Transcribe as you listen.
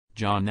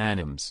John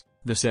Adams,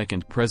 the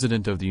second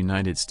President of the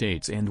United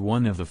States and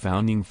one of the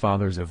founding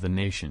fathers of the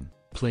nation,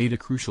 played a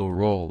crucial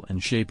role in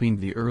shaping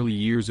the early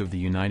years of the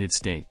United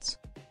States.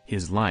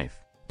 His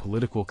life,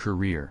 political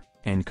career,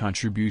 and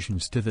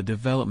contributions to the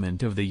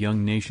development of the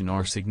young nation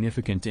are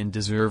significant and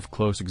deserve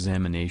close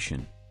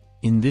examination.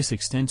 In this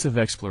extensive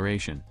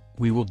exploration,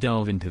 we will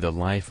delve into the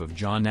life of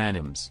John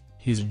Adams,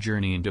 his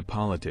journey into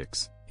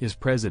politics, his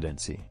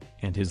presidency,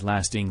 and his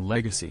lasting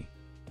legacy.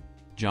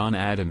 John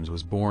Adams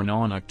was born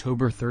on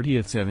October 30,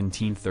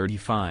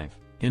 1735,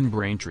 in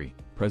Braintree,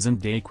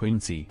 present-day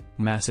Quincy,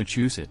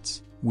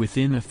 Massachusetts,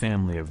 within a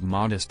family of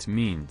modest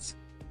means.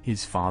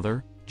 His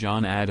father,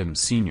 John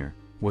Adams Sr.,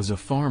 was a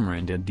farmer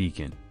and a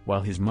deacon,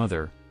 while his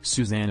mother,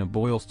 Susanna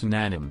Boylston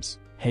Adams,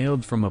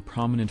 hailed from a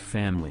prominent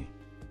family.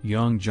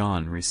 Young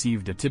John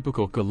received a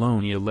typical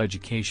colonial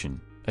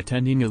education,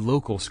 attending a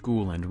local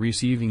school and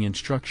receiving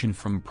instruction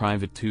from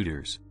private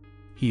tutors.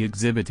 He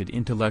exhibited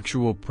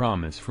intellectual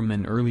promise from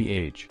an early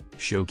age,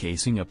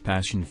 showcasing a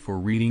passion for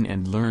reading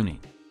and learning.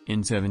 In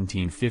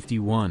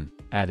 1751,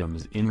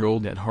 Adams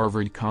enrolled at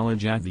Harvard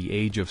College at the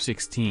age of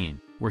 16,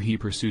 where he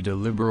pursued a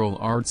liberal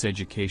arts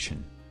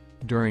education.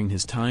 During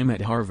his time at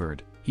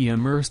Harvard, he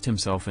immersed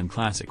himself in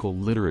classical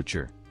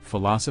literature,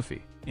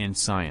 philosophy, and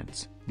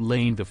science,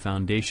 laying the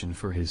foundation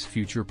for his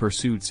future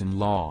pursuits in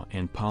law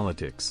and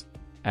politics.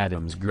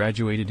 Adams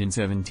graduated in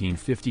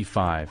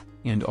 1755,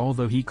 and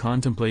although he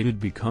contemplated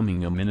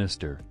becoming a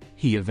minister,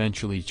 he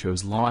eventually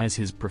chose law as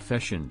his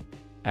profession.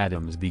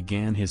 Adams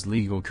began his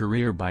legal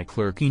career by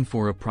clerking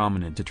for a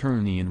prominent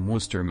attorney in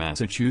Worcester,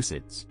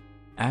 Massachusetts.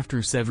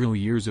 After several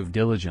years of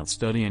diligent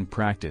study and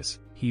practice,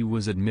 he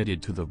was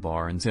admitted to the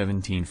bar in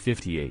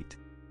 1758.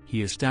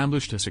 He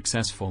established a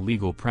successful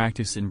legal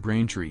practice in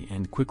Braintree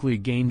and quickly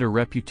gained a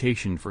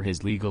reputation for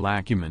his legal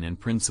acumen and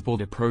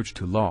principled approach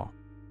to law.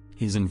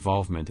 His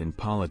involvement in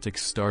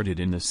politics started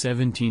in the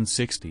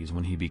 1760s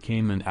when he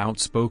became an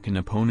outspoken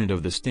opponent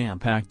of the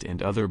Stamp Act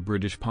and other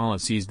British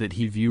policies that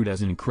he viewed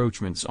as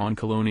encroachments on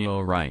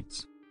colonial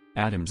rights.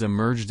 Adams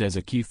emerged as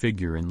a key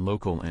figure in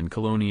local and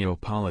colonial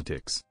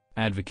politics,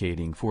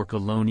 advocating for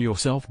colonial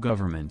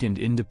self-government and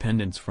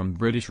independence from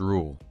British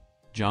rule.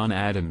 John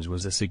Adams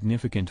was a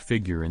significant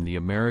figure in the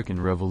American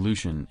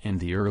Revolution and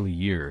the early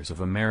years of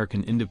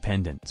American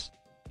independence.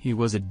 He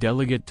was a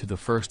delegate to the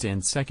First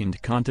and Second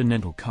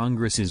Continental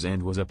Congresses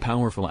and was a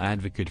powerful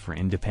advocate for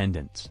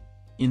independence.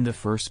 In the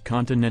First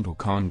Continental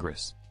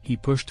Congress, he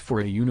pushed for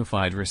a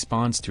unified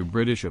response to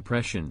British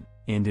oppression,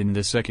 and in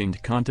the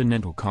Second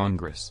Continental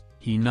Congress,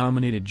 he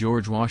nominated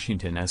George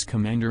Washington as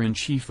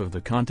Commander-in-Chief of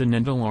the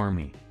Continental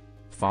Army.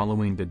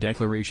 Following the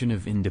Declaration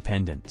of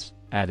Independence,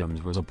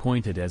 Adams was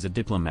appointed as a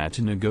diplomat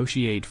to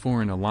negotiate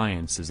foreign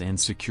alliances and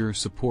secure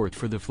support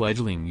for the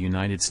fledgling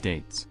United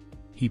States.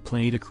 He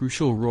played a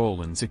crucial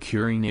role in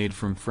securing aid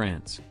from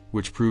France,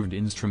 which proved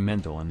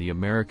instrumental in the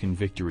American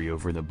victory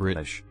over the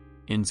British.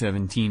 In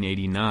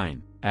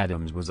 1789,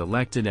 Adams was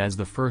elected as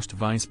the first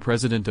Vice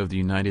President of the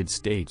United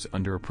States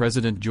under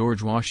President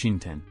George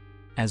Washington.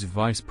 As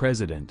Vice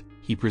President,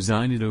 he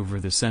presided over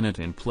the Senate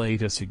and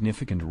played a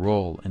significant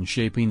role in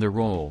shaping the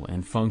role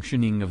and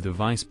functioning of the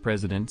vice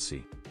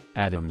presidency.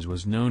 Adams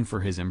was known for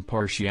his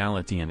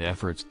impartiality and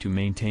efforts to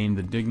maintain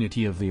the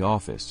dignity of the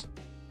office.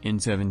 In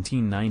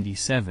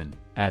 1797,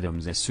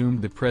 Adams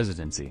assumed the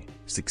presidency,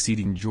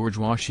 succeeding George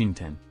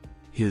Washington.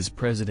 His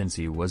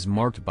presidency was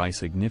marked by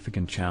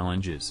significant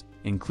challenges,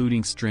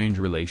 including strained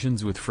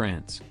relations with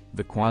France,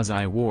 the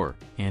Quasi-War,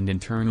 and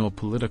internal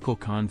political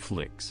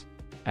conflicts.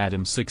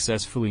 Adams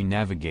successfully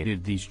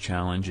navigated these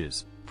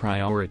challenges,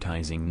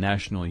 prioritizing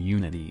national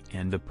unity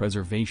and the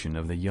preservation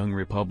of the young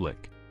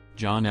republic.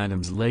 John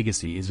Adams'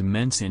 legacy is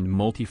immense and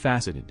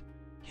multifaceted.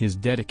 His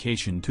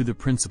dedication to the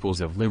principles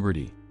of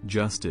liberty,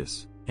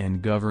 justice,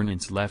 and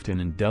governance left an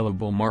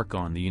indelible mark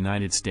on the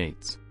United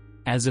States.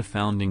 As a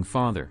founding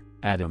father,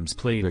 Adams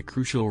played a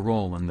crucial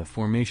role in the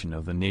formation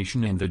of the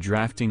nation and the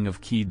drafting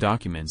of key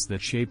documents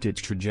that shaped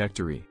its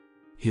trajectory.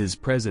 His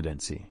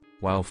presidency,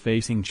 while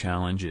facing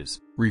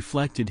challenges,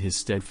 reflected his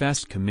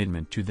steadfast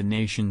commitment to the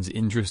nation's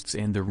interests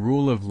and the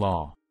rule of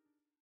law.